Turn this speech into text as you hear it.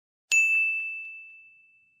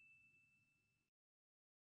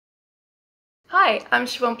Hi, I'm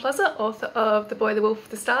Shivaun Plozza, author of The Boy, the Wolf,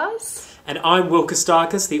 the Stars. And I'm Will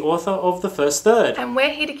Kostakis, the author of The First Third. And we're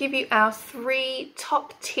here to give you our 3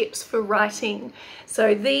 top tips for writing.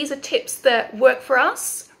 So these are tips that work for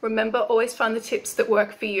us. Remember, always find the tips that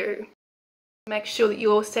work for you. Make sure that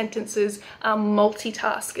your sentences are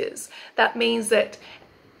multitaskers. That means that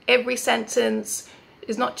every sentence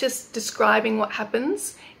is not just describing what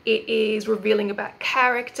happens, it is revealing about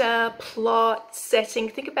character, plot, setting.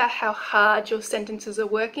 Think about how hard your sentences are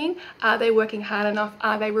working. Are they working hard enough?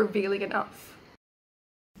 Are they revealing enough?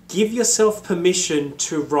 Give yourself permission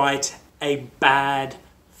to write a bad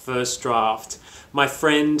first draft. My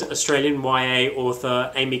friend, Australian YA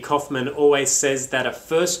author Amy Kaufman always says that a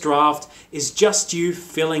first draft is just you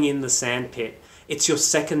filling in the sandpit. It's your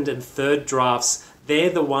second and third drafts. They're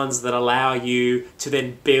the ones that allow you to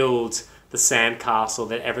then build the sandcastle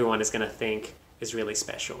that everyone is going to think is really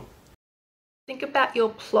special. Think about your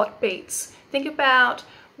plot beats. Think about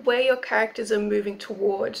where your characters are moving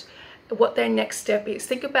toward, what their next step is.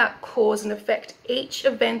 Think about cause and effect. Each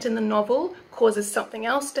event in the novel causes something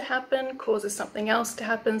else to happen, causes something else to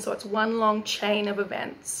happen, so it's one long chain of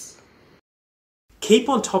events. Keep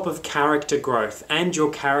on top of character growth and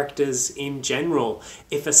your characters in general.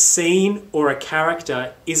 If a scene or a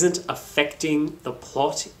character isn't affecting the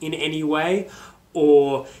plot in any way,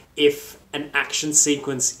 or if an action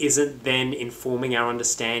sequence isn't then informing our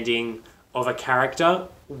understanding of a character,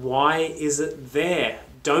 why is it there?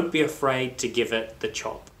 Don't be afraid to give it the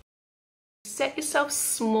chop. Set yourself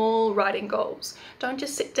small writing goals. Don't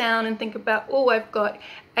just sit down and think about, oh, I've got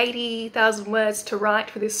 80,000 words to write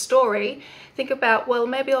for this story. Think about, well,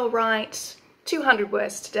 maybe I'll write 200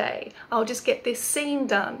 words today. I'll just get this scene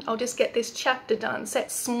done. I'll just get this chapter done.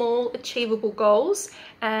 Set small, achievable goals,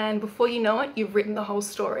 and before you know it, you've written the whole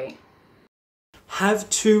story. Have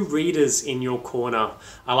 2 readers in your corner.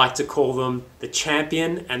 I like to call them the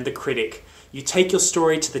champion and the critic. You take your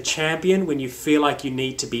story to the champion when you feel like you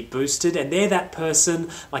need to be boosted, and they're that person,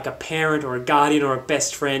 like a parent or a guardian or a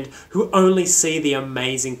best friend, who only see the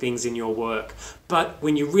amazing things in your work. But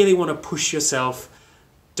when you really want to push yourself,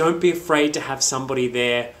 don't be afraid to have somebody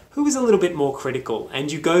there who is a little bit more critical,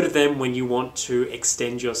 and you go to them when you want to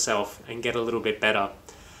extend yourself and get a little bit better.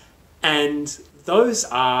 And those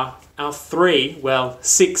are our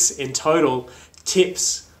 6 in total,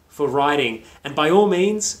 tips for writing. And by all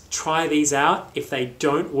means, try these out. If they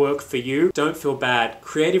don't work for you, don't feel bad.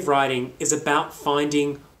 Creative writing is about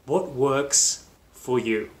finding what works for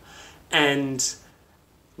you. And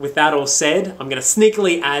with that all said, I'm going to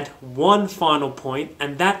sneakily add one final point,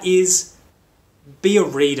 and that is be a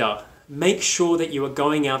reader. Make sure that you are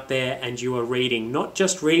going out there and you are reading, not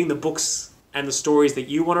just reading the books and the stories that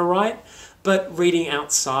you want to write, but reading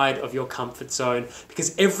outside of your comfort zone,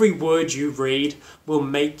 because every word you read will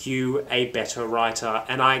make you a better writer.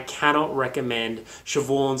 And I cannot recommend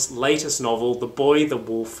Shivaun's latest novel, The Boy, the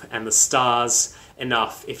Wolf and the Stars,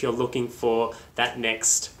 enough if you're looking for that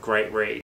next great read.